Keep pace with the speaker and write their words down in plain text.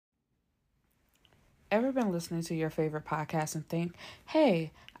Ever been listening to your favorite podcast and think,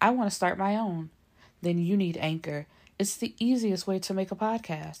 hey, I want to start my own? Then you need Anchor. It's the easiest way to make a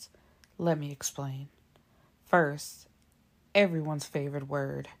podcast. Let me explain. First, everyone's favorite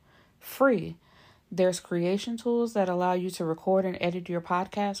word free. There's creation tools that allow you to record and edit your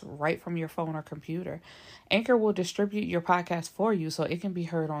podcast right from your phone or computer. Anchor will distribute your podcast for you so it can be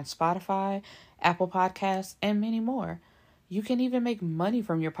heard on Spotify, Apple Podcasts, and many more. You can even make money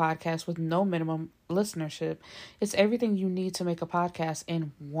from your podcast with no minimum listenership. It's everything you need to make a podcast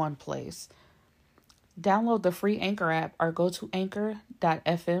in one place. Download the free Anchor app or go to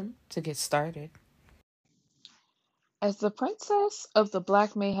anchor.fm to get started. As the princess of the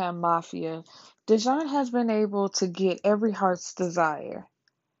Black Mayhem Mafia, Dijon has been able to get every heart's desire,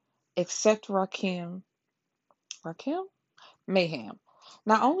 except Rakim. Rakim? Mayhem.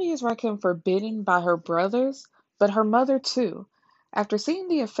 Not only is Rakim forbidden by her brothers, but her mother too. After seeing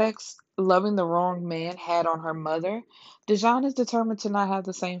the effects loving the wrong man had on her mother, Dijon is determined to not have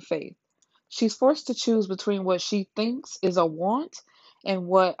the same fate. She's forced to choose between what she thinks is a want and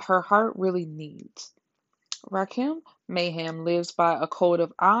what her heart really needs. Rakim Mayhem lives by a code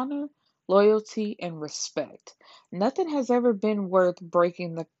of honor, loyalty, and respect. Nothing has ever been worth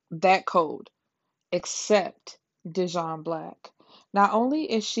breaking that code except Dijon Black. Not only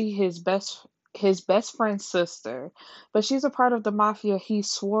is she his best friend's sister, but she's a part of the mafia he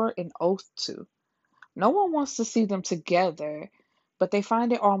swore an oath to. No one wants to see them together, but they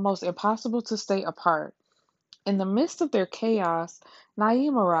find it almost impossible to stay apart. In the midst of their chaos,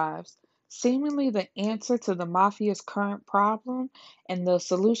 Naeem arrives, seemingly the answer to the mafia's current problem and the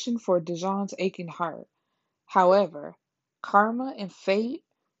solution for Dijon's aching heart. However, karma and fate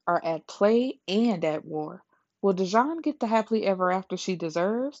are at play and at war. Will Dijon get the happily ever after she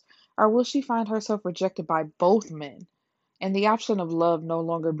deserves, or will she find herself rejected by both men and the option of love no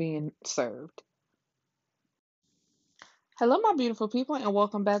longer being served? Hello, my beautiful people, and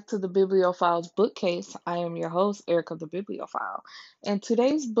welcome back to the Bibliophiles Bookcase. I am your host, Erica the Bibliophile, and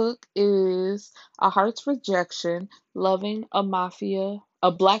today's book is A Heart's Rejection: Loving a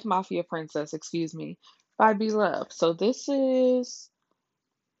Black Mafia Princess, by Beloved. So this is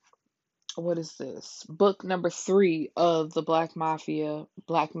what is this? Book number 3 of the Black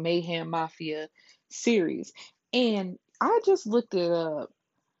Mayhem Mafia series, and I just looked it up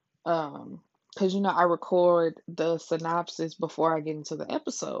because I record the synopsis before I get into the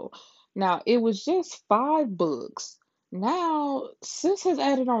episode. Now it was just 5 books. Now sis has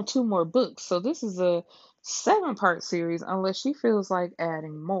added on 2 more books, so this is a 7-part series unless she feels like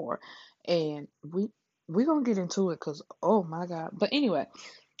adding more. And we gonna get into it because oh my god. But anyway,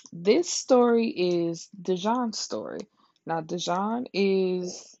 this story is Dijon's story. Now Dijon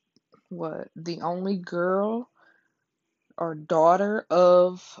is what, the only girl or daughter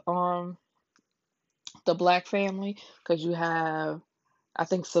of the black family, because you have, I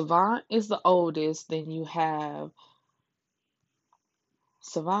think Savant is the oldest, then you have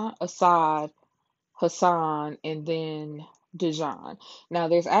Savant, Assad, Hassan, and then Dijon. Now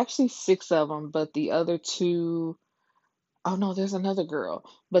there's actually 6 of them, but the other two, oh no, there's another girl.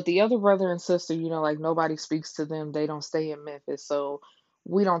 But the other brother and sister, like nobody speaks to them. They don't stay in Memphis, so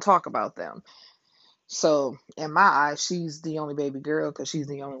we don't talk about them. So in my eyes, she's the only baby girl because she's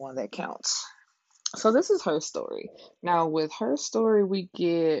the only one that counts. So this is her story. Now, with her story, we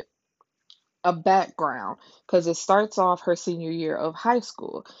get a background because it starts off her senior year of high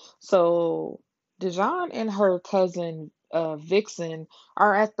school. So Dijon and her cousin Vixen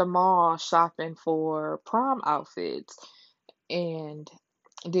are at the mall shopping for prom outfits, and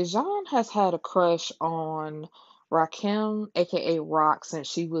Dijon has had a crush on Rakim, aka Rock, since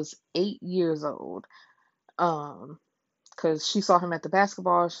she was 8 years old. Um, because she saw him at the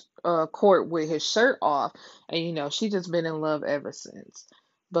basketball court with his shirt off, and she just been in love ever since.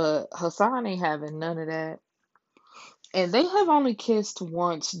 But Hassan ain't having none of that, and they have only kissed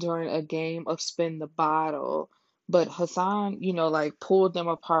once during a game of spin the bottle. But Hassan, like pulled them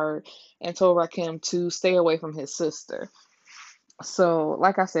apart and told Rakim to stay away from his sister. So,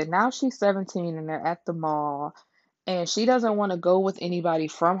 like I said, now she's 17 and they're at the mall, and she doesn't want to go with anybody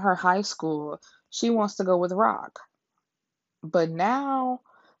from her high school. She wants to go with Rock. But now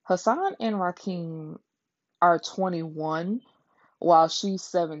Hassan and Rakim are 21 while she's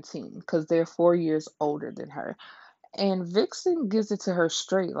 17 because they're 4 years older than her. And Vixen gives it to her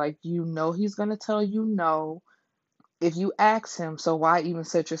straight, like, he's going to tell you no if you ask him, so why even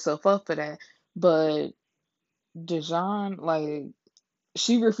set yourself up for that? But Dijon, like,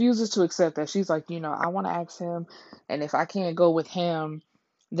 she refuses to accept that. She's like, I want to ask him, and if I can't go with him,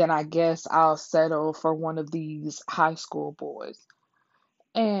 then I guess I'll settle for one of these high school boys.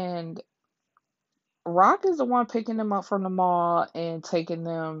 And Rock is the one picking them up from the mall and taking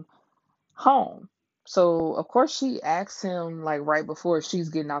them home. So of course she asks him like right before she's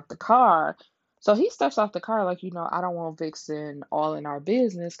getting out the car. So he steps off the car like, I don't want Vixen all in our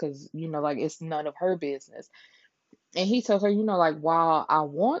business because, like it's none of her business. And he tells her, like while I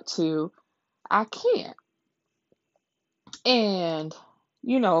want to, I can't. And,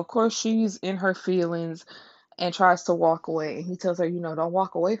 of course she's in her feelings and tries to walk away. And he tells her, don't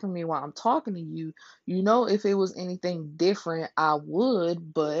walk away from me while I'm talking to you. If it was anything different, I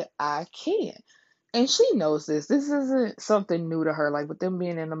would, but I can't. And she knows this. This isn't something new to her. Like with them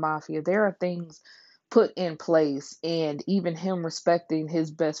being in the mafia, there are things put in place, and even him respecting his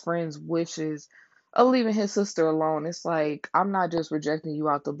best friend's wishes of leaving his sister alone. It's like, I'm not just rejecting you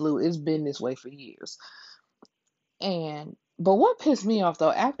out the blue. It's been this way for years. But what pissed me off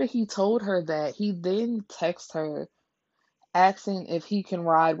though, after he told her that, he then texts her asking if he can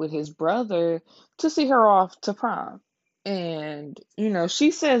ride with his brother to see her off to prom. And,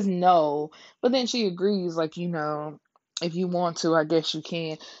 she says no, but then she agrees, like, if you want to, I guess you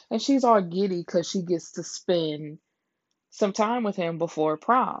can. And she's all giddy because she gets to spend some time with him before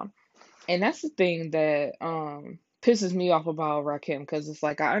prom. And that's the thing that pisses me off about Rakim, because it's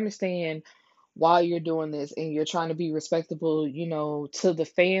like, I understand why you're doing this and you're trying to be respectable, to the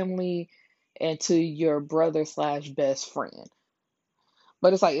family and to your brother slash best friend.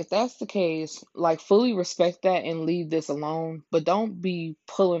 But it's like, if that's the case, like, fully respect that and leave this alone. But don't be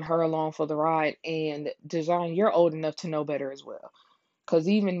pulling her along for the ride. And Dejan, you're old enough to know better as well. Because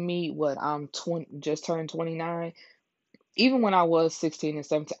even me, I'm 20, just turned 29. Even when I was 16 and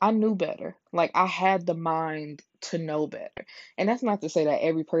 17, I knew better. Like, I had the mind to know better. And that's not to say that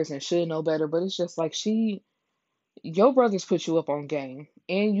every person should know better, but it's just like, your brothers put you up on game.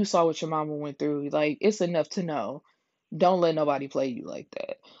 And you saw what your mama went through. Like, it's enough to know. Don't let nobody play you like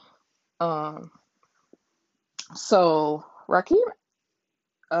that. Um, So Rakim,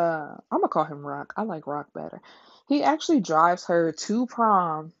 I'm gonna call him Rock. I like Rock better. He actually drives her to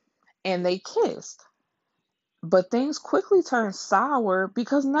prom and they kiss. But things quickly turn sour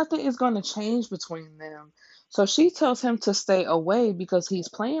because nothing is gonna change between them. So she tells him to stay away because he's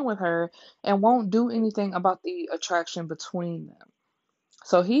playing with her and won't do anything about the attraction between them.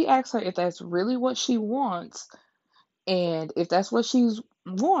 So he asks her if that's really what she wants, and if that's what she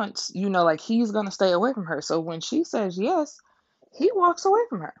wants, like he's gonna stay away from her. So when she says yes, he walks away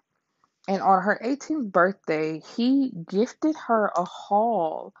from her. And on her 18th birthday, he gifted her a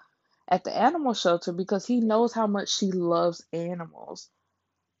haul at the animal shelter because he knows how much she loves animals.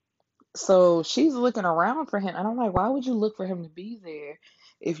 So she's looking around for him. And I'm like, why would you look for him to be there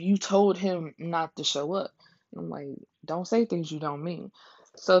if you told him not to show up? And I'm like, don't say things you don't mean.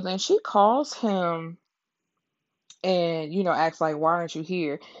 So then she calls him and, asks, like, why aren't you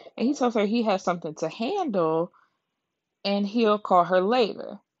here? And he tells her he has something to handle and he'll call her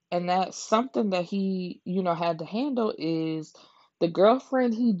later. And that's something that he, had to handle is the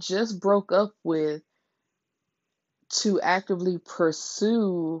girlfriend he just broke up with to actively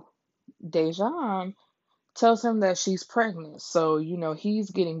pursue Dejan tells him that she's pregnant. So, he's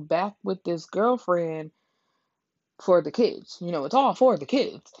getting back with this girlfriend for the kids. It's all for the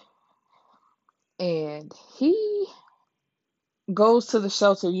kids. And he goes to the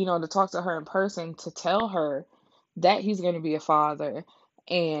shelter, to talk to her in person to tell her that he's going to be a father.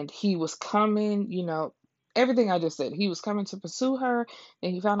 And he was coming, everything I just said. He was coming to pursue her,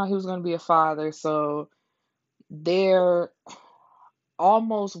 and he found out he was going to be a father. So their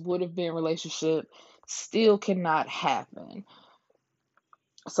almost would have been relationship still cannot happen.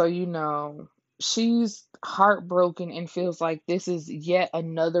 So, she's heartbroken and feels like this is yet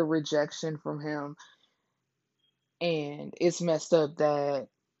another rejection from him. And it's messed up that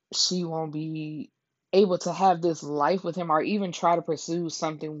she won't be able to have this life with him or even try to pursue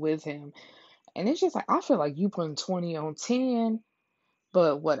something with him. And it's just like, I feel like you putting 20 on 10,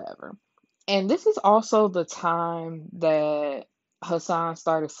 but whatever. And this is also the time that Hassan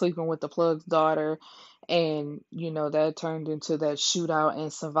started sleeping with the plug's daughter. And, that turned into that shootout,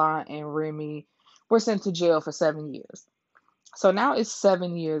 and Savant and Remy were sent to jail for 7 years. So now it's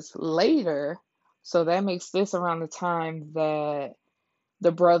 7 years later. So that makes this around the time that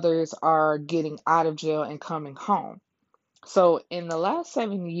the brothers are getting out of jail and coming home. So in the last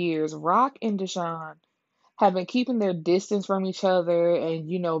 7 years, Rock and Deshaun have been keeping their distance from each other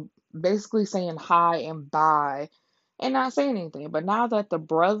and, basically saying hi and bye and not saying anything. But now that the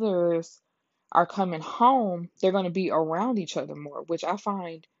brothers are coming home, they're going to be around each other more, which I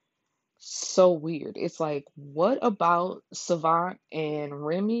find so weird. It's like, what about Savant and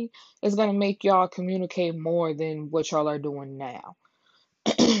Remy is going to make y'all communicate more than what y'all are doing now?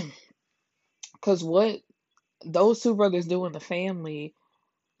 Because what those two brothers do in the family,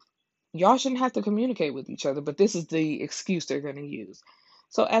 y'all shouldn't have to communicate with each other, but this is the excuse they're going to use.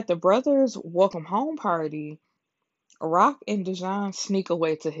 So at the brothers' welcome home party, Rock and Dejan sneak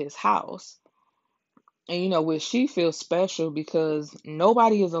away to his house. And where she feels special because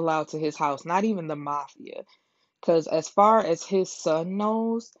nobody is allowed to his house, not even the mafia. Because as far as his son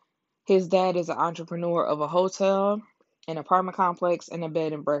knows, his dad is an entrepreneur of a hotel, an apartment complex, and a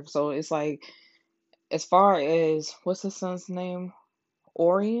bed and breakfast. So it's like, as far as what's his son's name?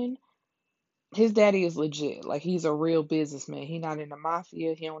 Orion? His daddy is legit. Like, he's a real businessman. He not in the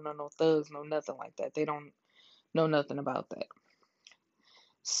mafia. He don't know no thugs, no nothing like that. They don't know nothing about that.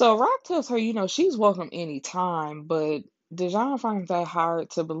 So Rock tells her, she's welcome anytime, but Dejan finds that hard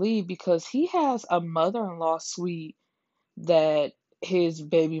to believe because he has a mother-in-law suite that his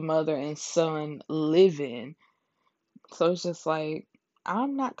baby mother and son live in. So it's just like,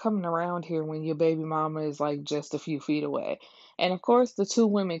 I'm not coming around here when your baby mama is like just a few feet away. And of course, the two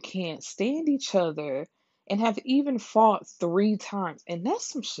women can't stand each other and have even fought 3 times. And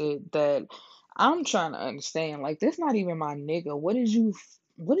that's some shit that I'm trying to understand. Like, that's not even my nigga. What is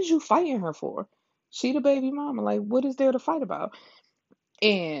you fighting her for? She the baby mama. Like, what is there to fight about?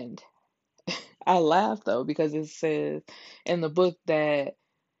 And I laugh though because it says in the book that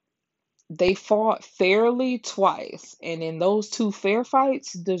they fought fairly twice, and in those two fair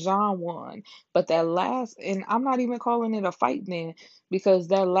fights, Dejan won. But that last, and I'm not even calling it a fight then, because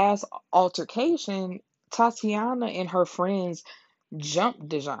that last altercation, Tatiana and her friends jumped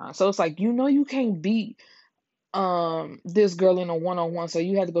Dejan. So it's like, you can't beat this girl in a one-on-one, so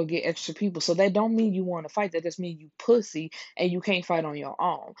you had to go get extra people. So that don't mean you want to fight. That just mean you pussy and you can't fight on your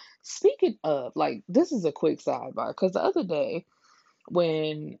own. Speaking of, like, this is a quick sidebar, because the other day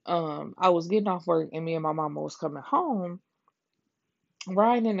when I was getting off work and me and my mama was coming home,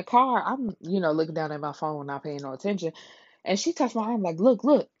 riding in the car, I'm looking down at my phone, not paying no attention, and she touched my arm like, look,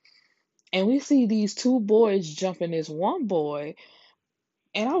 look, and we see these two boys jumping this one boy,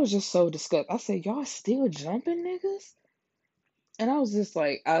 and I was just so disgusted. I said, y'all still jumping niggas? And I was just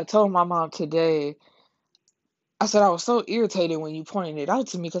like, I told my mom today, I said I was so irritated when you pointed it out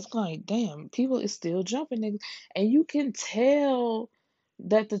to me because I'm like, damn, people is still jumping niggas. And you can tell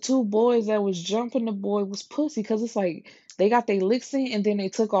that the two boys that was jumping the boy was pussy because it's like they got their licks in and then they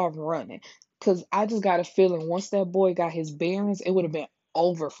took off running. Because I just got a feeling once that boy got his bearings, it would have been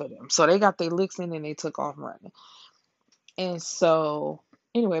over for them. So they got their licks in and they took off running. And so,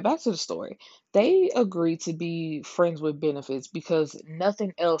 anyway, back to the story. They agreed to be friends with benefits because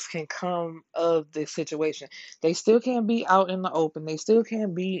nothing else can come of this situation. They still can't be out in the open, they still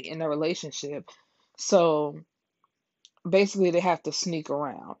can't be in a relationship. So, basically, they have to sneak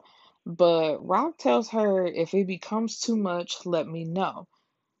around. But Rock tells her if it becomes too much, let me know.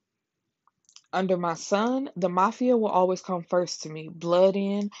 Under my son, the mafia will always come first to me. Blood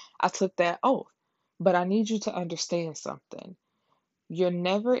in, I took that oath. But I need you to understand something. You're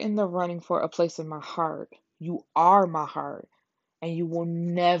never in the running for a place in my heart. You are my heart, and you will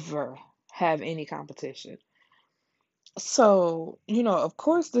never have any competition. So, of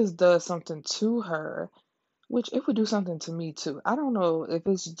course, this does something to her, which it would do something to me too. I don't know if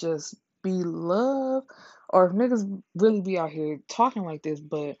it's just be love or if niggas really be out here talking like this,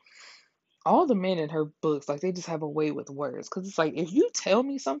 but all the men in her books, like, they just have a way with words. Because it's like, if you tell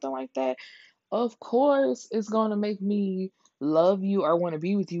me something like that, of course it's going to make me love you or want to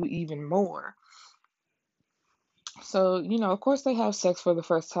be with you even more. So, of course they have sex for the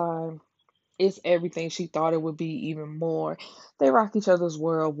first time. It's everything she thought it would be, even more. They rock each other's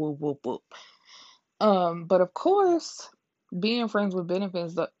world, whoop, whoop, whoop. But of course, being friends with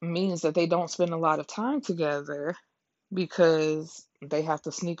benefits means that they don't spend a lot of time together because they have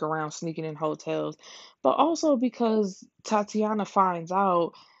to sneak around, sneaking in hotels, but also because Tatiana finds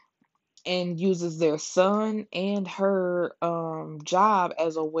out and uses their son and her job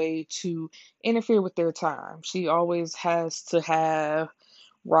as a way to interfere with their time. She always has to have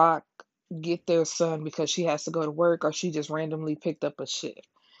Rock get their son because she has to go to work or she just randomly picked up a shift.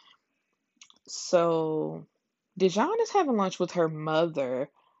 So Dijon is having lunch with her mother,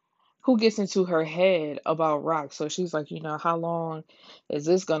 who gets into her head about Rock. So she's like, how long is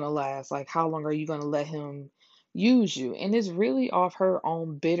this gonna last? Like, how long are you gonna let him use you? And it's really off her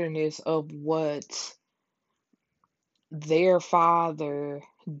own bitterness of what their father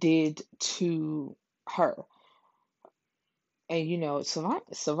did to her. And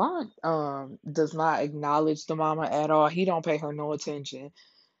Savant does not acknowledge the mama at all. He don't pay her no attention.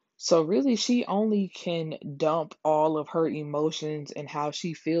 So really, she only can dump all of her emotions and how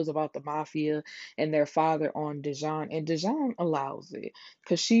she feels about the mafia and their father on Dijon, and Dijon allows it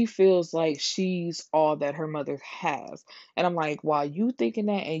because she feels like she's all that her mother has. And I'm like, while you thinking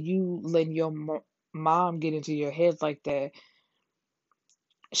that and you letting your mom get into your head like that,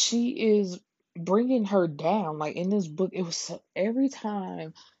 she is bringing her down. Like in this book, it was every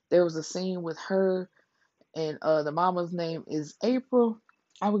time there was a scene with her and the mama's name is April,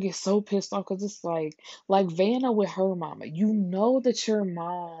 I would get so pissed off because it's like Vanna with her mama. You know that your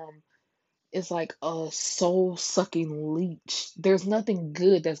mom is like a soul sucking leech. There's nothing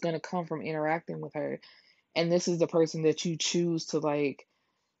good that's gonna come from interacting with her. And this is the person that you choose to like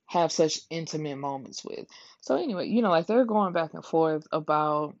have such intimate moments with. So anyway, like they're going back and forth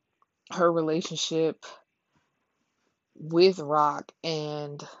about her relationship with Rock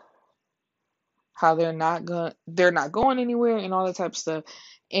and how they're not going anywhere and all that type of stuff.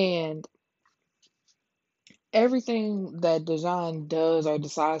 And everything that Dejan does or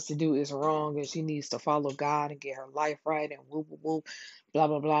decides to do is wrong and she needs to follow God and get her life right and whoop whoop whoop, blah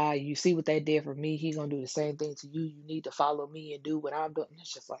blah blah. You see what they did for me, he gonna do the same thing to you. You need to follow me and do what I'm doing.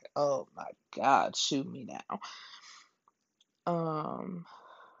 It's just like, oh my God, shoot me now. Um,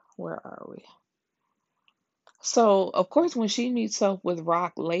 where are we? So of course when she meets up with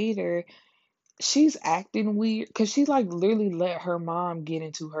Rock later, she's acting weird because she like literally let her mom get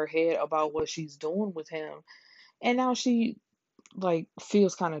into her head about what she's doing with him. And now she like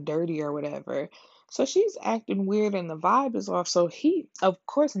feels kind of dirty or whatever. So she's acting weird and the vibe is off. So he, of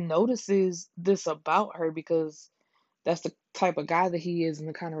course, notices this about her because that's the type of guy that he is and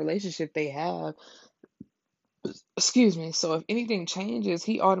the kind of relationship they have. Excuse me. So if anything changes,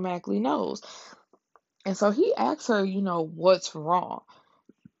 he automatically knows. And so he asks her, what's wrong?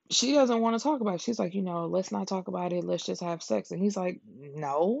 She doesn't want to talk about it. She's like, let's not talk about it. Let's just have sex. And he's like,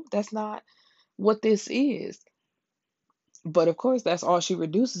 no, that's not what this is. But of course, that's all she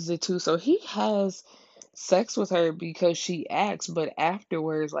reduces it to. So he has sex with her because she asks, but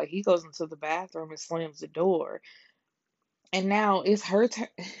afterwards, like he goes into the bathroom and slams the door. And now it's her turn.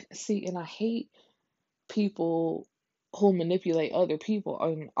 See, and I hate people who manipulate other people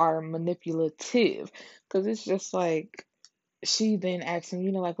and are manipulative because it's just like she then asks him,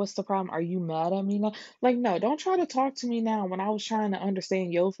 like, what's the problem? Are you mad at me now? Like, no, don't try to talk to me now when I was trying to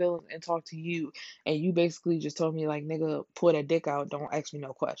understand your feelings and talk to you. And you basically just told me, like, nigga, pull that dick out. Don't ask me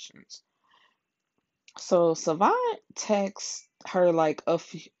no questions. So Savant texts her like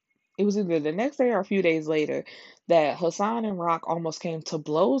it was either the next day or a few days later that Hassan and Rock almost came to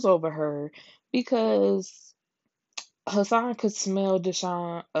blows over her because Hassan could smell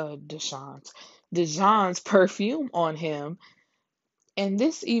Deshawn's perfume on him. And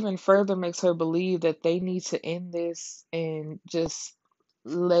this even further makes her believe that they need to end this and just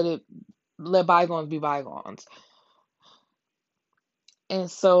let it let bygones be bygones.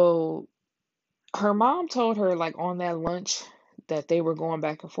 And so her mom told her like on that lunch that they were going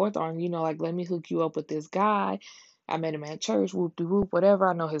back and forth on, like let me hook you up with this guy. I met him at church, whoop de whoop, whatever.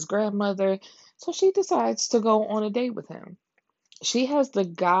 I know his grandmother. So she decides to go on a date with him. She has the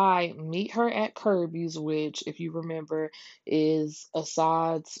guy meet her at Kirby's, which, if you remember, is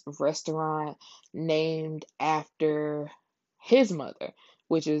Assad's restaurant named after his mother,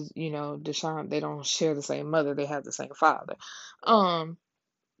 which is, Deshaun, they don't share the same mother, they have the same father. Um,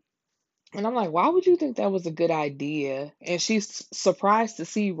 and I'm like, why would you think that was a good idea? And she's surprised to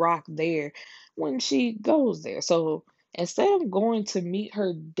see Rock there when she goes there. So instead of going to meet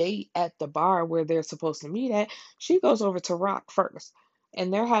her date at the bar where they're supposed to meet at, she goes over to Rock first.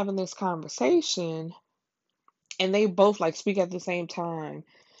 And they're having this conversation, and they both like speak at the same time,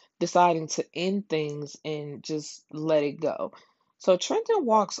 deciding to end things and just let it go. So Trenton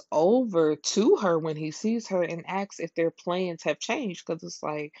walks over to her when he sees her and asks if their plans have changed because it's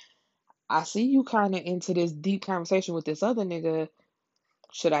like, I see you kind of into this deep conversation with this other nigga.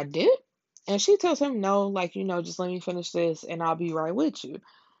 Should I dip? And she tells him no, like, just let me finish this and I'll be right with you.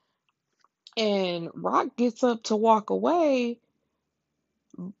 And Rock gets up to walk away,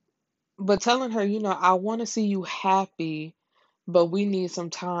 but telling her, I want to see you happy, but we need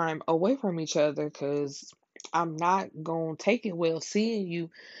some time away from each other because I'm not going to take it well seeing you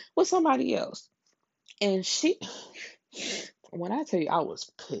with somebody else. And she, when I tell you I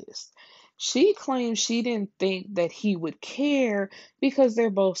was pissed, she claimed she didn't think that he would care because they're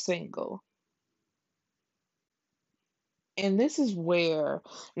both single. And this is where,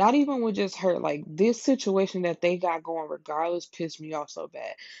 not even with just her, like this situation that they got going, regardless, pissed me off so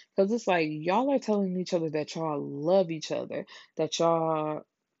bad. Because it's like, y'all are telling each other that y'all love each other, that y'all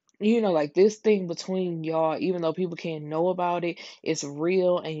like this thing between y'all, even though people can't know about it, it's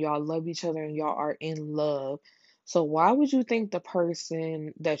real and y'all love each other and y'all are in love. So why would you think the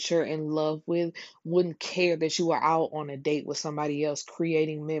person that you're in love with wouldn't care that you are out on a date with somebody else,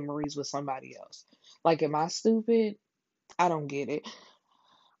 creating memories with somebody else? Like, am I stupid? I don't get it.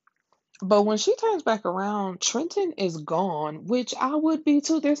 But when she turns back around, Trenton is gone, which I would be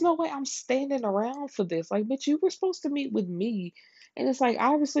too. There's no way I'm standing around for this. Like, bitch, you were supposed to meet with me. And it's like,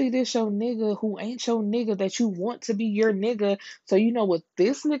 obviously, this your nigga who ain't your nigga that you want to be your nigga. So you know what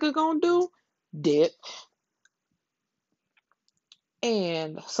this nigga gonna do? Dip.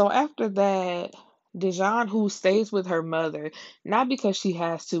 And so after that, Dijon, who stays with her mother, not because she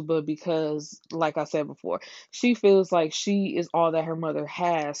has to, but because, like I said before, she feels like she is all that her mother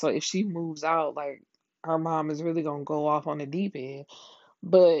has. So if she moves out, like her mom is really gonna go off on the deep end.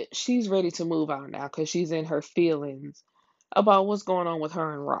 But she's ready to move out now because she's in her feelings about what's going on with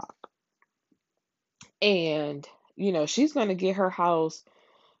her and Rock. And, she's gonna get her house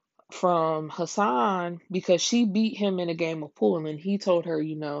from Hassan because she beat him in a game of pool and he told her,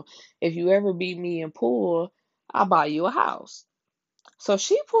 if you ever beat me in pool, I'll buy you a house. So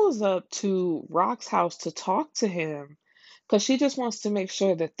she pulls up to Rock's house to talk to him because she just wants to make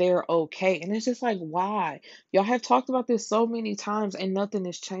sure that they're okay. And it's just like, why? Y'all have talked about this so many times and nothing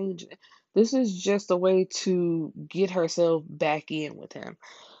is changing. This is just a way to get herself back in with him.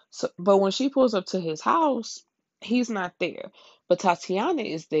 So, but when she pulls up to his house, he's not there. But Tatiana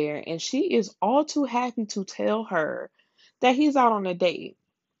is there, and she is all too happy to tell her that he's out on a date.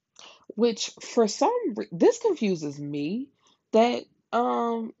 Which, for this confuses me that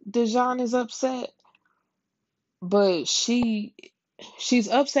Dijon is upset, but she's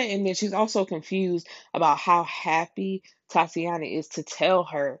upset, and then she's also confused about how happy Tatiana is to tell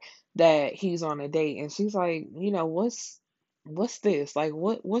her that he's on a date, and she's like, what's this? Like,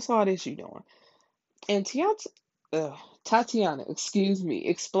 what's all this you doing? And Tatiana, excuse me,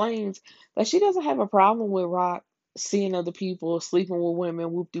 explains that she doesn't have a problem with Rock seeing other people, sleeping with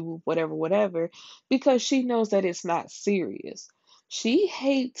women, whoop de whoop, whatever, whatever, because she knows that it's not serious. She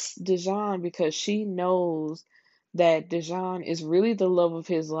hates Dijon because she knows that Dijon is really the love of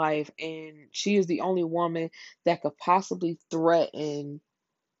his life, and she is the only woman that could possibly threaten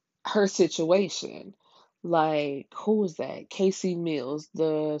her situation. Like, who was that? Casey Mills,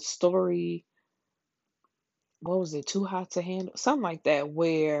 the story, what was it, Too Hot to Handle? Something like that,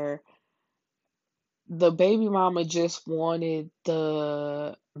 where the baby mama just wanted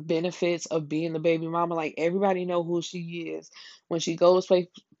the benefits of being the baby mama. Like everybody know who she is. When she goes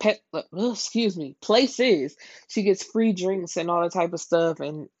excuse me, places, she gets free drinks and all that type of stuff,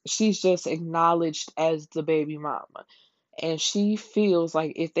 and she's just acknowledged as the baby mama. And she feels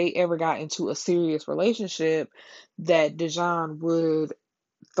like if they ever got into a serious relationship, that Dijon would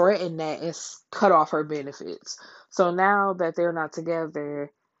threaten that and cut off her benefits. So now that they're not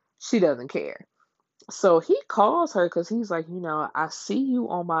together, she doesn't care. So he calls her because he's like, I see you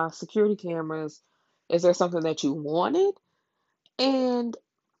on my security cameras. Is there something that you wanted? And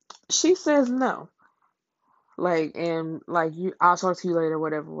she says no. Like, and like I'll talk to you later,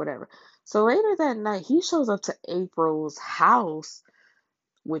 whatever, whatever. So later that night, he shows up to April's house,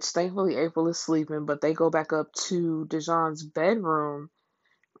 which thankfully April is sleeping, but they go back up to Dijon's bedroom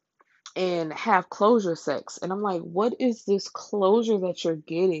and have closure sex. And I'm like, what is this closure that you're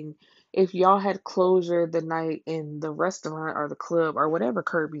getting? If y'all had closure the night in the restaurant or the club or whatever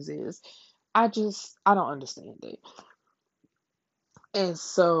Kirby's is, I don't understand it. And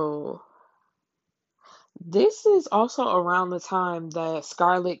so this is also around the time that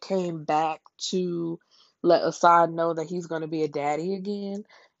Scarlett came back to let Assad know that he's going to be a daddy again.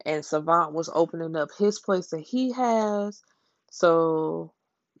 And Savant was opening up his place that he has. So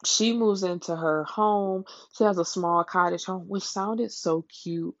she moves into her home. She has a small cottage home, which sounded so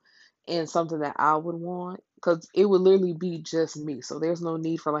cute and something that I would want because it would literally be just me. So there's no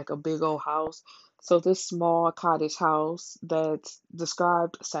need for like a big old house. So this small cottage house that's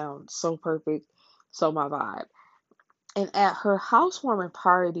described sounds so perfect. So my vibe. And at her housewarming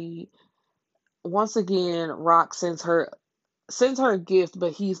party, once again, Rock sends her a gift,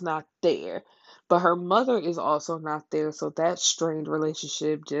 but he's not there. But her mother is also not there, so that strained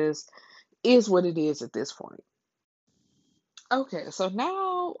relationship just is what it is at this point. Okay, so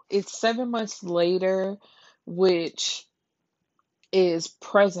now it's 7 months later, which is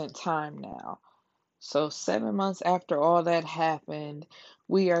present time now. So 7 months after all that happened,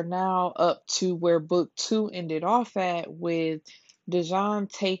 we are now up to where book two ended off at with Dijon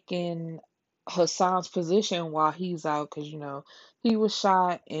taking Hassan's position while he's out because he was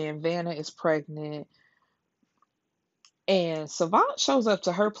shot and Vanna is pregnant And Savant shows up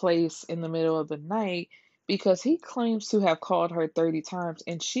to her place in the middle of the night because he claims to have called her 30 times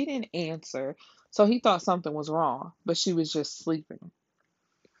and she didn't answer. So he thought something was wrong, but she was just sleeping.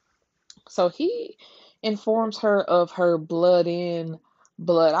 So he informs her of her blood in,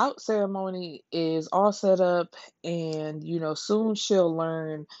 blood out ceremony is all set up, and soon she'll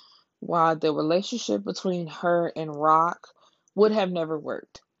learn why the relationship between her and Rock would have never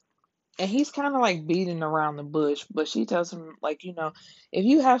worked. And he's kind of like beating around the bush, but she tells him, like, if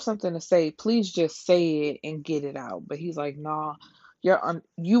you have something to say, please just say it and get it out. But he's like, nah,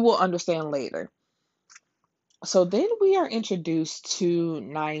 you will understand later. So then we are introduced to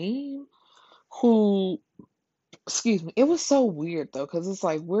Naeem, who, excuse me, it was so weird though, because it's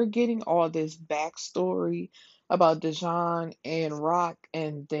like we're getting all this backstory about Dejan and Rock,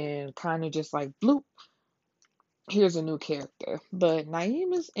 and then kind of just like bloop, here's a new character. But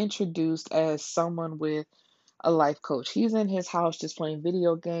Naeem is introduced as someone with a life coach. He's in his house just playing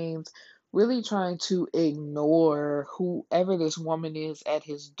video games, really trying to ignore whoever this woman is at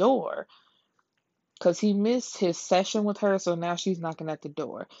his door because he missed his session with her, so now she's knocking at the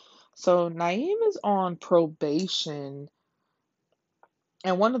door. So Naeem is on probation,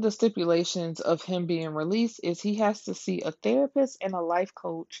 and one of the stipulations of him being released is he has to see a therapist and a life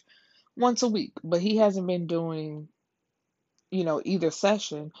coach once a week, but he hasn't been doing, either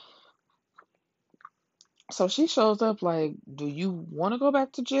session. So she shows up like, do you want to go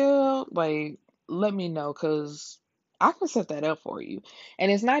back to jail? Like, let me know because I can set that up for you.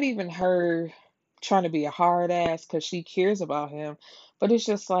 And it's not even her trying to be a hard ass because she cares about him, but it's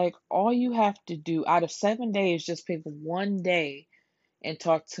just like, all you have to do out of 7 days, just pick one day and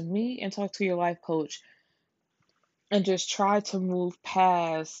talk to me and talk to your life coach and just try to move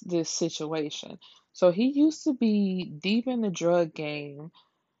past this situation. So he used to be deep in the drug game,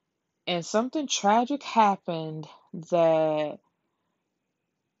 and something tragic happened that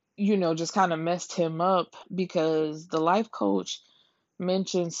just kind of messed him up because the life coach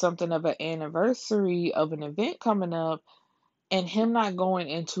mentioned something of an anniversary of an event coming up and him not going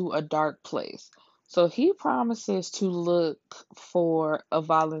into a dark place. So he promises to look for a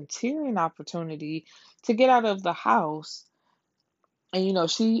volunteering opportunity to get out of the house. And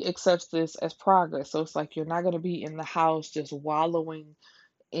she accepts this as progress. So it's like you're not going to be in the house just wallowing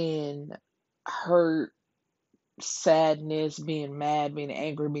in hurt, sadness, being mad, being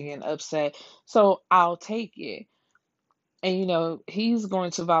angry, being upset. So I'll take it. And he's going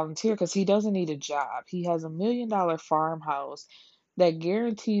to volunteer because he doesn't need a job. He has $1 million farmhouse that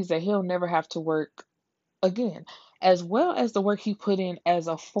guarantees that he'll never have to work again, as well as the work he put in as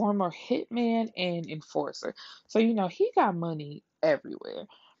a former hitman and enforcer. So, he got money everywhere.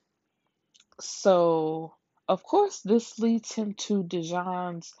 So, of course, this leads him to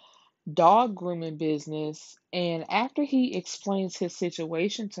Dejan's dog grooming business. And after he explains his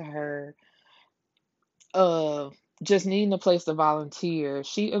situation to her, of just needing a place to volunteer,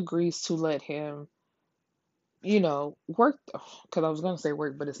 she agrees to let him, work. Because I was going to say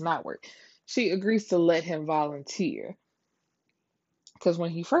work, but it's not work. She agrees to let him volunteer. Because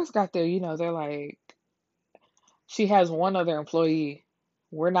when he first got there, they're like, she has one other employee.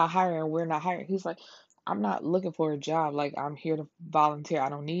 We're not hiring. We're not hiring. He's like, I'm not looking for a job. Like, I'm here to volunteer. I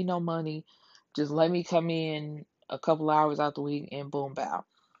don't need no money. Just let me come in a couple hours out the week and boom, bow.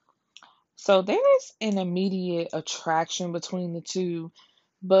 So there's an immediate attraction between the two,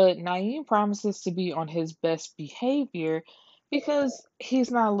 but Naeem promises to be on his best behavior because he's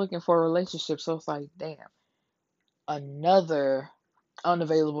not looking for a relationship. So it's like, damn, another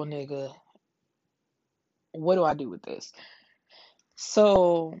unavailable nigga. What do I do with this?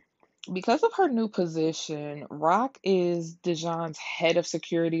 So, because of her new position, Rock is Dejan's head of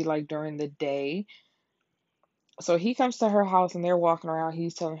security, like during the day. So he comes to her house and they're walking around.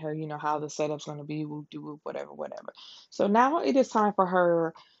 He's telling her, how the setup's going to be, whoop de whoop, whatever, whatever. So now it is time for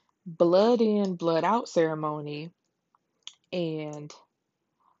her blood in, blood out ceremony. And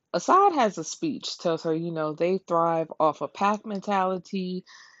Assad has a speech, tells her, they thrive off a pack mentality.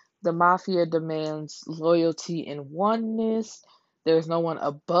 The mafia demands loyalty and oneness. There's no one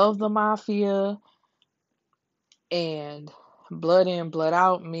above the mafia. And blood in, blood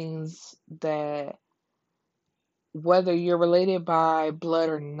out means that whether you're related by blood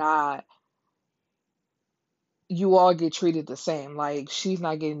or not, you all get treated the same. Like, she's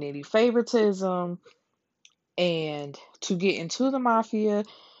not getting any favoritism. And to get into the mafia,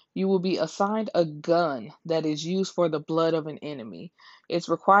 you will be assigned a gun that is used for the blood of an enemy. It's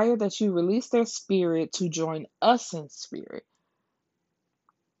required that you release their spirit to join us in spirit.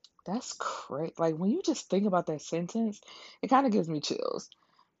 That's crazy. Like, when you just think about that sentence, it kind of gives me chills.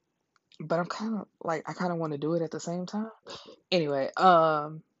 but I'm kind of like, I kind of want to do it at the same time. Anyway,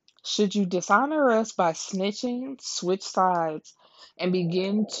 should you dishonor us by snitching, switch sides, and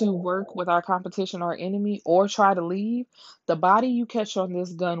begin to work with our competition or enemy, or try to leave? The body you catch on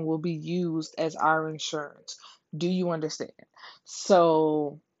this gun will be used as our insurance. Do you understand?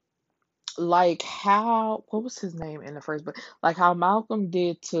 So, like how, what was his name in the first book? Like how Malcolm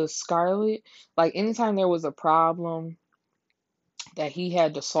did to Scarlett, like anytime there was a problem that he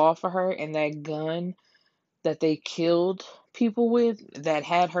had to solve for her, and that gun that they killed people with that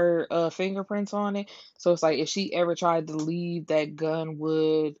had her fingerprints on it. So it's like if she ever tried to leave, that gun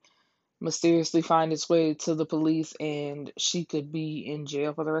would mysteriously find its way to the police and she could be in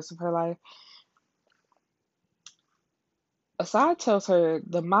jail for the rest of her life. Assad tells her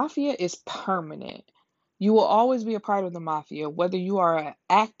the mafia is permanent. You will always be a part of the mafia, whether you are an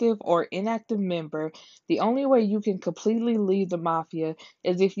active or inactive member. The only way you can completely leave the mafia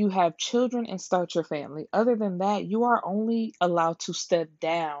is if you have children and start your family. Other than that, you are only allowed to step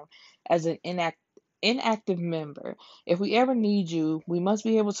down as an inactive member. If we ever need you, we must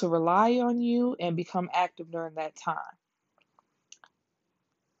be able to rely on you and become active during that time.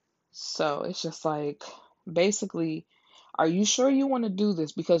 So it's just like basically, are you sure you want to do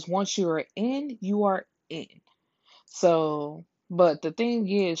this? Because once you are in, you are in. So, but the thing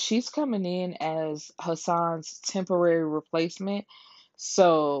is, she's coming in as Hassan's temporary replacement.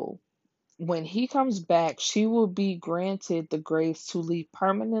 So when he comes back, she will be granted the grace to leave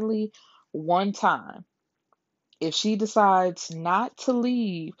permanently one time. If she decides not to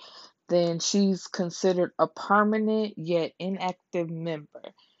leave, then she's considered a permanent yet inactive member.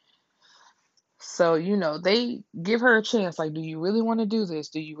 So, they give her a chance. Like, do you really want to do this?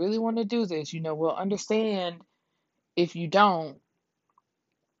 Do you really want to do this? We'll understand if you don't.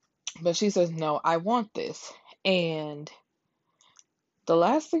 But she says, no, I want this. And the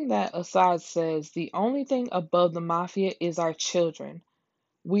last thing that Assad says, the only thing above the mafia is our children.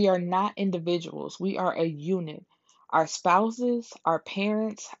 We are not individuals, we are a unit. Our spouses, our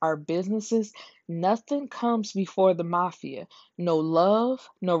parents, our businesses, nothing comes before the mafia. No love,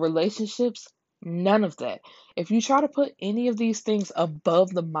 no relationships, none of that. If you try to put any of these things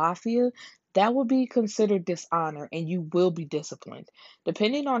above the mafia, that will be considered dishonor and you will be disciplined.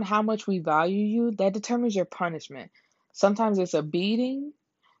 Depending on how much we value you, that determines your punishment. Sometimes it's a beating,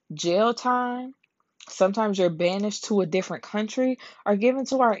 jail time. Sometimes you're banished to a different country or given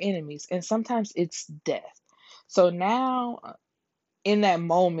to our enemies, and sometimes it's death. So now, in that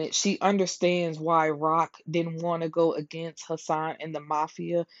moment, she understands why Rock didn't want to go against Hassan and the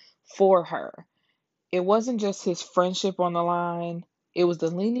mafia for her. It wasn't just his friendship on the line, it was the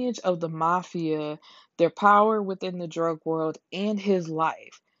lineage of the mafia, their power within the drug world, and his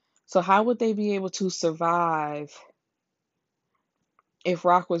life. So, how would they be able to survive if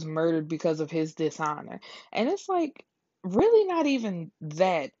Rock was murdered because of his dishonor? And it's like, really not even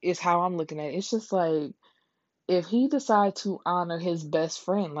that is how I'm looking at it. It's just like, if he decided to honor his best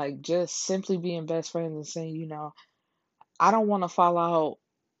friend, like just simply being best friends and saying, I don't want to fall out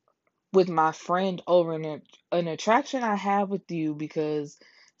with my friend over an attraction I have with you because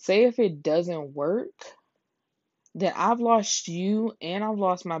say if it doesn't work, then I've lost you and I've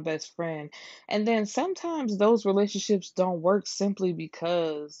lost my best friend. And then sometimes those relationships don't work simply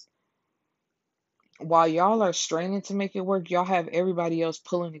because while y'all are straining to make it work, y'all have everybody else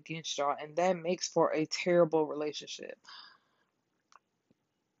pulling against y'all, and that makes for a terrible relationship.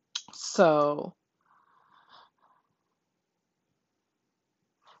 So,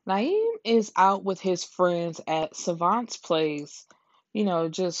 Naeem is out with his friends at Savant's place,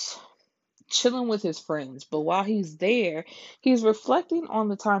 just chilling with his friends. But while he's there, he's reflecting on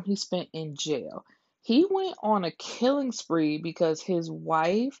the time he spent in jail. He went on a killing spree because his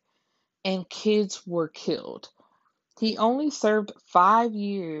wife and kids were killed. He only served 5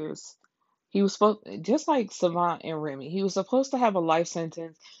 years. He was supposed, just like Savant and Remy, he was supposed to have a life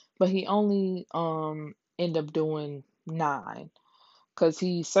sentence, but he only ended up doing 9 because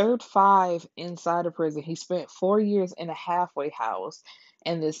he served 5 inside of prison. He spent 4 years in a halfway house,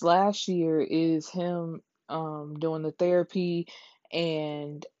 and this last year is him doing the therapy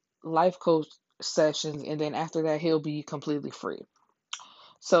and life coach sessions, and then after that he'll be completely free.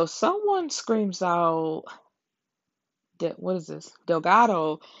 So someone screams out, what is this?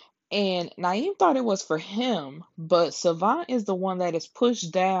 Delgado. And Naeem thought it was for him, but Savant is the one that is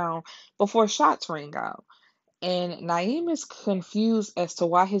pushed down before shots ring out. And Naeem is confused as to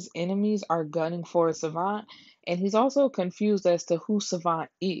why his enemies are gunning for Savant, and he's also confused as to who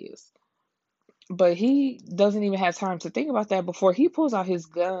Savant is. But he doesn't even have time to think about that before he pulls out his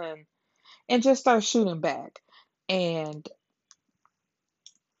gun and just starts shooting back. And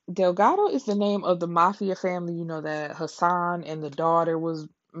Delgado is the name of the Mafia family, that Hassan and the daughter was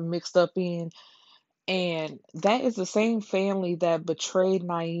mixed up in. And that is the same family that betrayed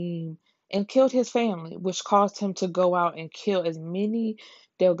Naeem and killed his family, which caused him to go out and kill as many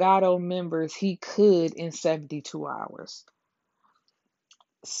Delgado members he could in 72 hours.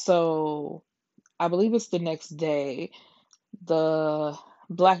 So I believe it's the next day, the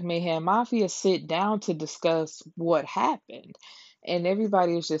Black Mayhem Mafia sit down to discuss what happened. And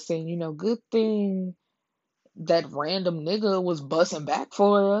everybody was just saying, good thing that random nigga was busting back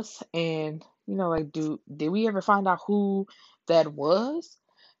for us. And, like, did we ever find out who that was?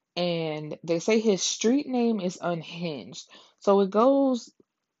 And they say his street name is Unhinged. So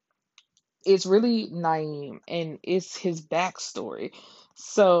it's really Naeem and it's his backstory.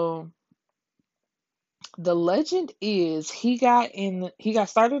 So the legend is he got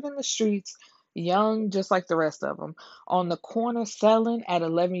started in the streets young, just like the rest of them, on the corner selling at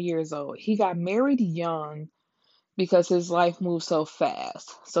 11 years old. He got married young because his life moved so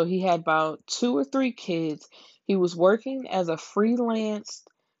fast. So he had about two or three kids. He was working as a freelance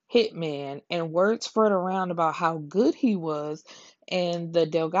hitman, and word spread around about how good he was, and the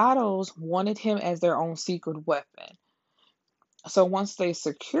Delgados wanted him as their own secret weapon. So once they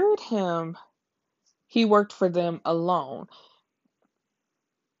secured him, he worked for them alone.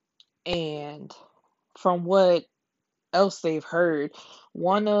 And from what else they've heard,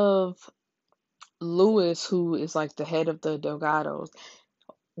 one of Lewis, who is like the head of the Delgados,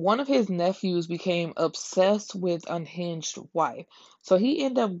 one of his nephews became obsessed with Unhinged wife. So he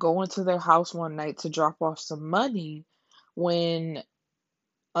ended up going to their house one night to drop off some money when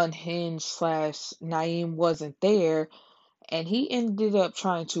Unhinged slash Naeem wasn't there, and he ended up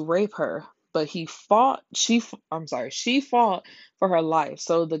trying to rape her. But she fought for her life.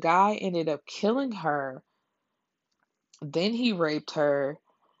 So the guy ended up killing her, then he raped her,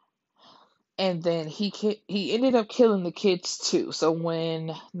 and then he ended up killing the kids too. So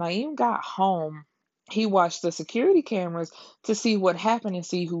when Naeem got home, he watched the security cameras to see what happened and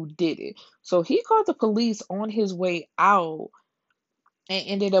see who did it. So he called the police on his way out and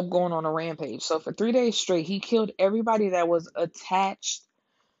ended up going on a rampage. So for 3 days straight, he killed everybody that was attached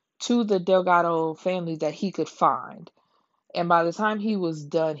to the Delgado family that he could find. And by the time he was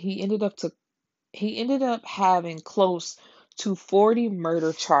done, he ended up having close to 40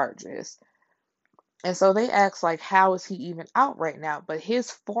 murder charges. And so they asked, like, how is he even out right now? But his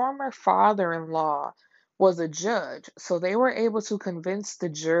former father-in-law was a judge. So they were able to convince the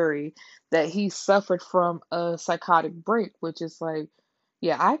jury that he suffered from a psychotic break, which is like,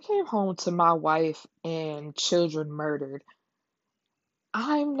 yeah, I came home to my wife and children murdered.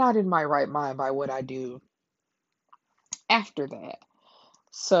 I'm not in my right mind by what I do after that.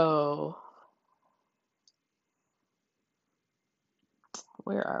 So,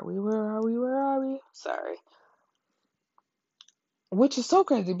 where are we? Where are we? Where are we? Sorry. Which is so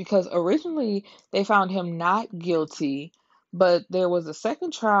crazy because originally they found him not guilty, but there was a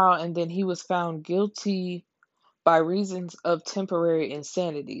second trial and then he was found guilty by reasons of temporary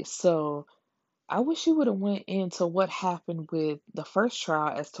insanity. So I wish you would have went into what happened with the first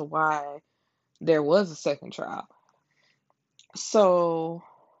trial as to why there was a second trial. So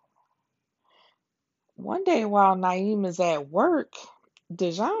one day while Naeem is at work,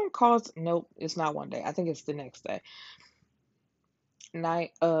 Dejan calls. Nope, it's not one day. I think it's the next day.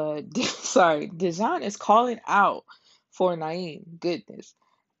 Sorry, Dejan is calling out for Naeem. Goodness.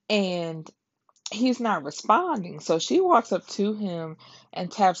 And he's not responding. So she walks up to him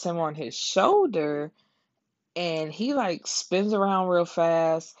and taps him on his shoulder, and he like spins around real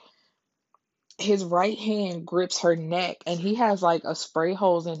fast. His right hand grips her neck, and he has like a spray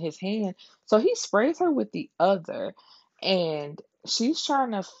hose in his hand. So he sprays her with the other, and she's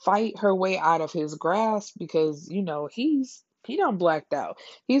trying to fight her way out of his grasp because he done blacked out.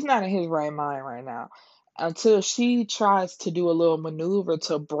 He's not in his right mind right now. Until she tries to do a little maneuver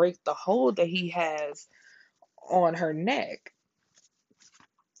to break the hold that he has on her neck.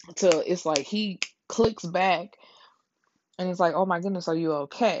 Till it's like he clicks back and it's like, oh my goodness, are you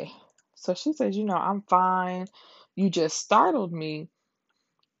okay? So she says, I'm fine. You just startled me.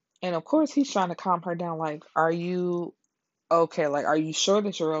 And of course, he's trying to calm her down, like, are you okay? Like, are you sure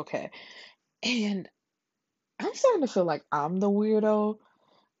that you're okay? And I'm starting to feel like I'm the weirdo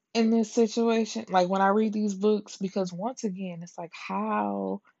in this situation. Like, when I read these books, because once again, it's like,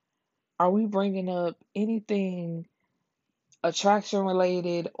 how are we bringing up anything attraction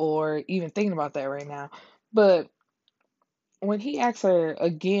related or even thinking about that right now? But when he asks her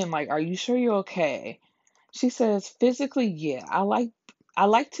again, like, are you sure you're okay? She says, physically, yeah, I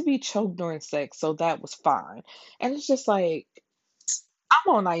like to be choked during sex, so that was fine. And it's just like,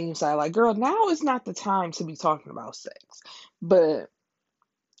 I'm on Naeem's side. Like, girl, now is not the time to be talking about sex. But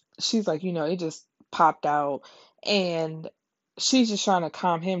she's like, it just popped out. And she's just trying to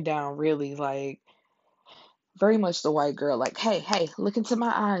calm him down, really. Like, very much the white girl. Like, hey, hey, look into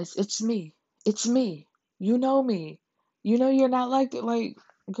my eyes. It's me. It's me. You know me. You know you're not like that. Like,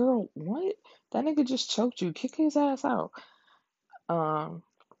 girl, what? That nigga just choked you. Kick his ass out. Um,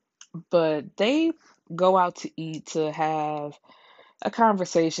 but they go out to eat to have a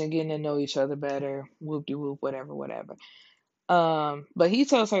conversation, getting to know each other better, whoop de whoop, whatever, whatever. But he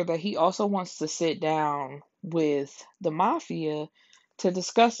tells her that he also wants to sit down with the mafia to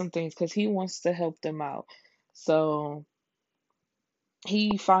discuss some things because he wants to help them out. So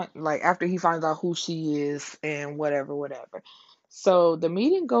he find like after he finds out who she is and whatever, whatever. So the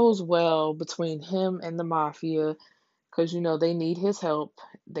meeting goes well between him and the mafia because they need his help,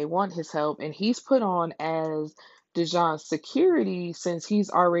 they want his help, and he's put on as Dijon's security since he's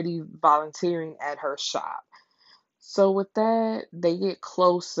already volunteering at her shop. So with that, they get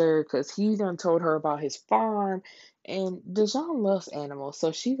closer because he done told her about his farm, and Dijon loves animals,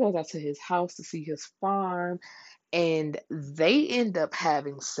 so she goes out to his house to see his farm, and they end up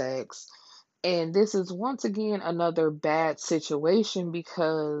having sex. And this is once again another bad situation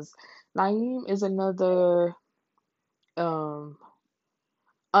because Naeem is another um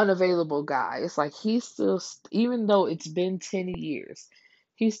unavailable guy. It's like he's still, even though it's been 10 years,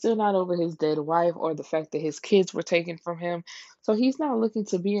 he's still not over his dead wife or the fact that his kids were taken from him. So he's not looking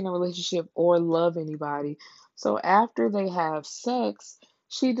to be in a relationship or love anybody. So after they have sex,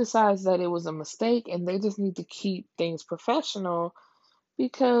 she decides that it was a mistake and they just need to keep things professional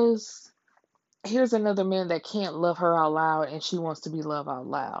because here's another man that can't love her out loud and she wants to be loved out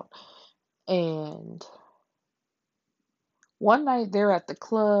loud. And one night they're at the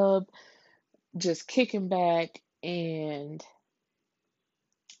club just kicking back, and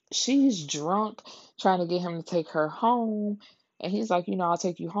she's drunk trying to get him to take her home. And he's like, I'll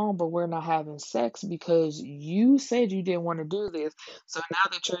take you home, but we're not having sex because you said you didn't want to do this. So now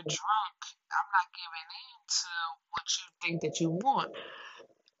that you're drunk, I'm not giving in to what you think that you want.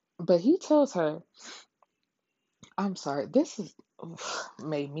 But he tells her, I'm sorry, this is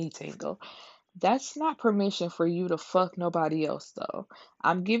made me tingle. That's not permission for you to fuck nobody else, though.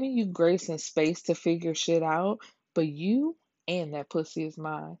 I'm giving you grace and space to figure shit out, but you and that pussy is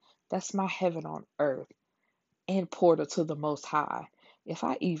mine. That's my heaven on earth and portal to the Most High. If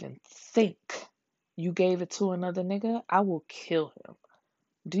I even think you gave it to another nigga, I will kill him.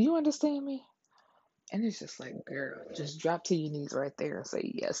 Do you understand me? And it's just like, girl, just drop to your knees right there and say,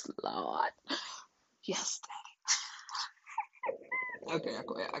 yes, Lord. Yes. Okay,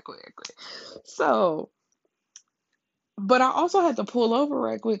 I quit. So, but I also had to pull over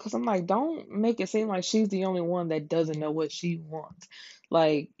right quick because I'm like, don't make it seem like she's the only one that doesn't know what she wants.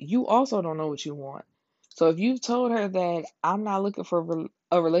 Like, you also don't know what you want. So if you've told her that I'm not looking for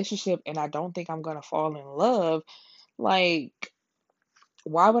a relationship and I don't think I'm gonna fall in love, like,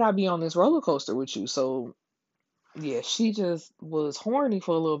 why would I be on this roller coaster with you? So yeah, she just was horny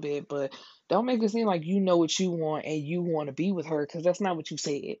for a little bit, but don't make it seem like you know what you want and you want to be with her because that's not what you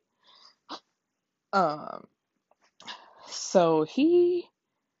said. Um, so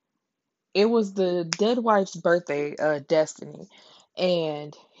it was the dead wife's birthday, Destiny,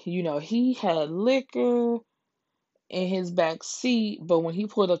 and he had liquor in his back seat, but when he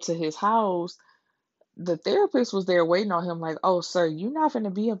pulled up to his house, the therapist was there waiting on him, like, "Oh, sir, you're not gonna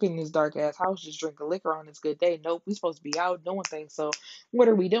be up in this dark ass house just drinking liquor on this good day. Nope, we supposed to be out doing things. So, what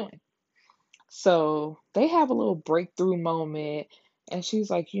are we doing?" So they have a little breakthrough moment, and she's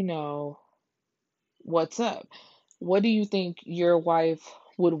like, "What's up? What do you think your wife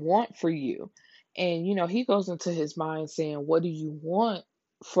would want for you?" And he goes into his mind saying, "What do you want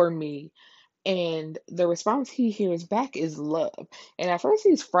for me?" And the response he hears back is love. And at first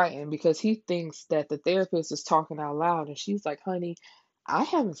he's frightened because he thinks that the therapist is talking out loud, and she's like, "Honey, I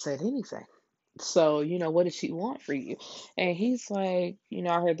haven't said anything. So, what does she want for you?" And he's like,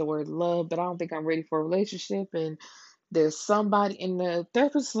 "I heard the word love, but I don't think I'm ready for a relationship." And there's somebody, and the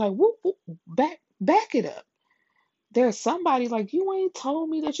therapist is like, "Whoop, whoop, back it up. There's somebody, like, you ain't told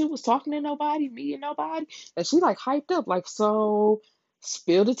me that you was talking to nobody, me and nobody." And she like hyped up, like, "So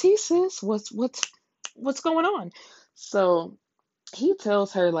spill the tea, sis. What's going on?" So he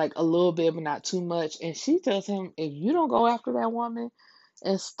tells her like a little bit, but not too much. And she tells him, if you don't go after that woman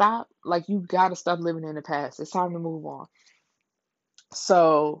and stop, like, you gotta stop living in the past. It's time to move on.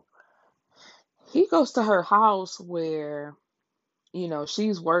 So he goes to her house where,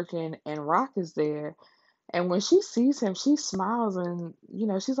 she's working and Rock is there. And when she sees him, she smiles and,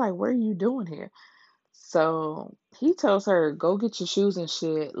 she's like, "What are you doing here?" So he tells her, go get your shoes and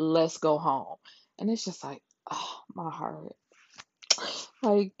shit, let's go home. And it's just like, oh, my heart.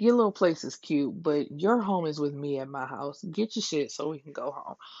 Like, your little place is cute, but your home is with me at my house. Get your shit so we can go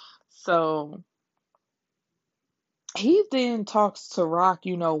home. So he then talks to Rock,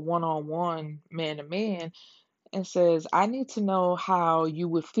 one on one, man to man, and says, I need to know how you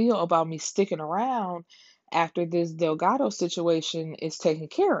would feel about me sticking around after this Delgado situation is taken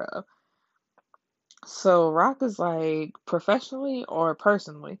care of. So Rock is like, professionally or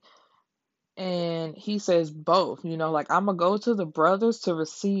personally? And he says both, like, I'm gonna go to the brothers to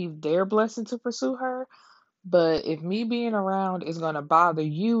receive their blessing to pursue her, but if me being around is gonna bother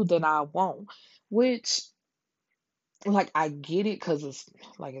you, then I won't. Which, like, I get it because it's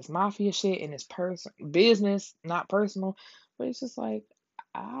like it's mafia shit and it's business, not personal. But it's just like,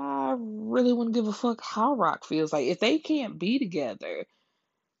 I really wouldn't give a fuck how Rock feels. Like, if they can't be together,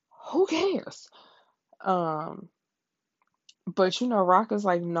 who cares? Um, but Rock is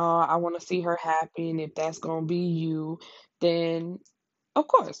like, no, I want to see her happy, and if that's gonna be you, then of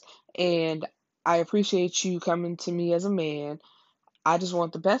course. And I appreciate you coming to me as a man. I just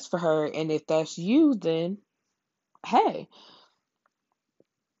want the best for her, and if that's you, then hey.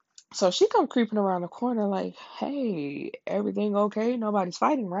 So she come creeping around the corner like, hey, everything okay? Nobody's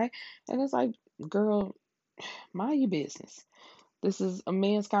fighting, right? And it's like, girl, mind your business. This is a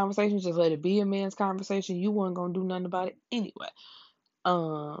man's conversation. Just let it be a man's conversation. You weren't gonna do nothing about it anyway.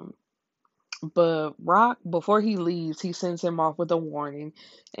 Um, but Rock, before he leaves, he sends him off with a warning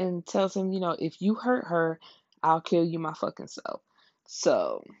and tells him, if you hurt her, I'll kill you my fucking self.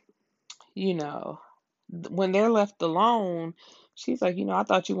 So, you know, when they're left alone, she's like, I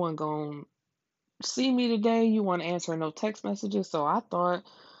thought you weren't gonna see me today. You weren't answering no text messages, so I thought,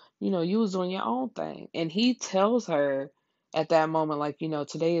 you was doing your own thing. And he tells her at that moment, like,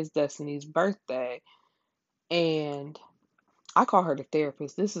 today is Destiny's birthday, and I call her the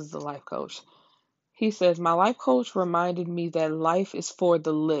therapist. This is the life coach. He says, my life coach reminded me that life is for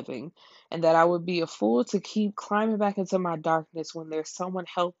the living and that I would be a fool to keep climbing back into my darkness when there's someone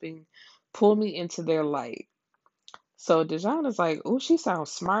helping pull me into their light. So Dejan is like, oh, she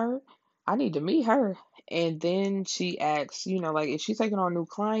sounds smart. I need to meet her. And then she asks, like, is she taking on new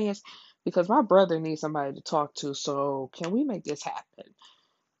clients? Because my brother needs somebody to talk to. So can we make this happen?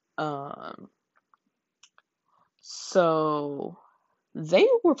 Um, so they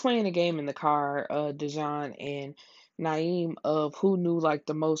were playing a game in the car, Dejan and Naeem, of who knew like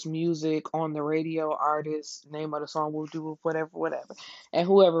the most music on the radio, artist, name of the song, will do whatever, whatever. And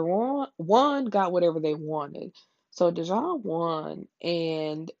whoever won got whatever they wanted. So Dejan won,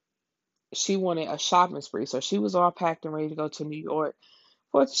 and she wanted a shopping spree. So she was all packed and ready to go to New York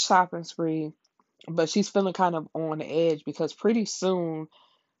for the shopping spree. But she's feeling kind of on the edge because pretty soon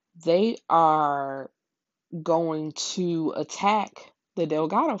they are going to attack the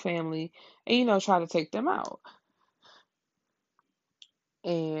Delgado family and, try to take them out.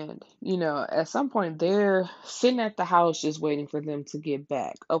 And, at some point they're sitting at the house just waiting for them to get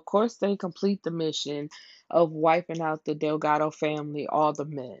back. Of course, they complete the mission of wiping out the Delgado family, all the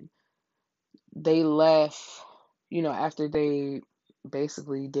men. They left, after they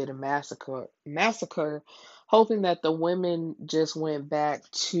basically did a massacre, hoping that the women just went back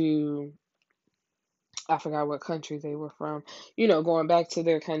to, I forgot what country they were from, going back to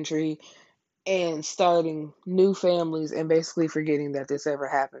their country and starting new families and basically forgetting that this ever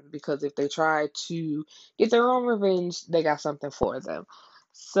happened, because if they try to get their own revenge, they got something for them.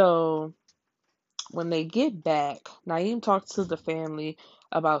 So when they get back, Naeem talks to the family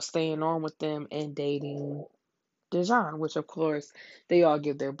about staying on with them and dating Dejan, which of course they all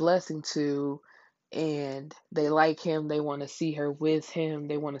give their blessing to, and they like him, they want to see her with him,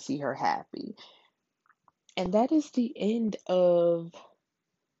 they want to see her happy. And that is the end of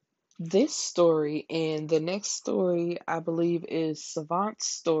this story. And the next story, I believe, is Savant's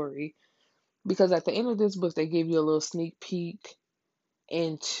story. Because at the end of this book, they give you a little sneak peek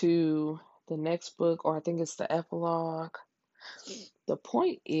into the next book, or I think it's the epilogue. The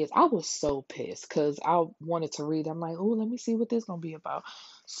point is, I was so pissed because I wanted to read. I'm like, oh, let me see what this gonna be about.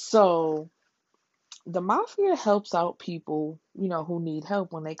 So the mafia helps out people, who need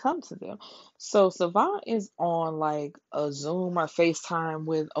help when they come to them. So Savant is on like a Zoom or FaceTime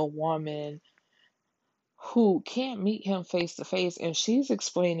with a woman who can't meet him face to face, and she's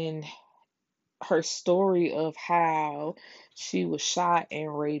explaining her story of how she was shot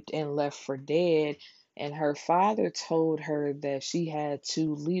and raped and left for dead, and her father told her that she had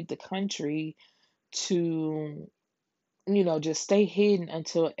to leave the country to just stay hidden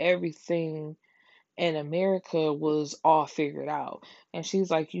until everything and America was all figured out. And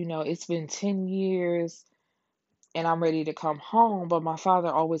she's like, it's been 10 years and I'm ready to come home, but my father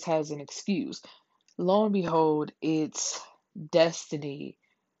always has an excuse. Lo and behold, it's Destiny,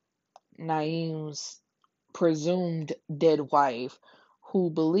 Naeem's presumed dead wife, who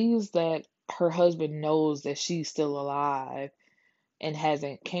believes that her husband knows that she's still alive and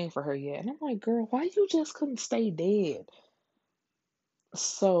hasn't came for her yet. And I'm like, girl, why you just couldn't stay dead?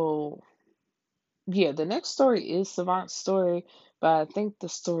 So yeah, the next story is Savant's story, but I think the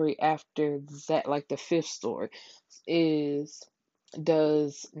story after that, like the fifth story, is,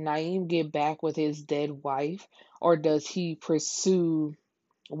 does Naeem get back with his dead wife, or does he pursue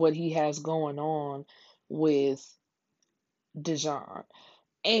what he has going on with Dijon?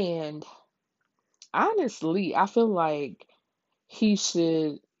 And honestly, I feel like he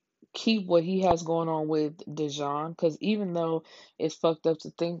should keep what he has going on with Dijon, because even though it's fucked up to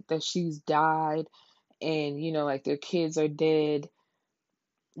think that she's died and like their kids are dead,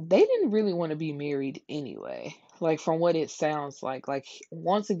 they didn't really want to be married anyway. Like from what it sounds like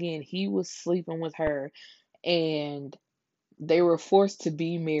once again he was sleeping with her, and they were forced to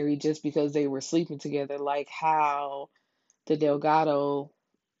be married just because they were sleeping together, like how the Delgado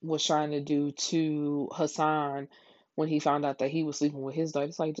was trying to do to Hassan when he found out that he was sleeping with his daughter.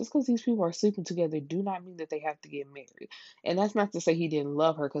 It's like, just because these people are sleeping together do not mean that they have to get married. And that's not to say he didn't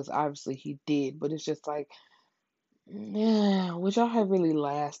love her, because obviously he did, but it's just like, yeah, would y'all have really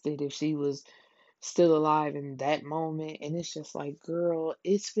lasted if she was still alive in that moment? And it's just like, girl,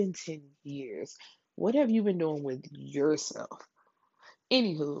 it's been 10 years. What have you been doing with yourself?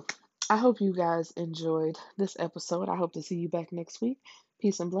 Anywho, I hope you guys enjoyed this episode. I hope to see you back next week.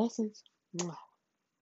 Peace and blessings. Mwah.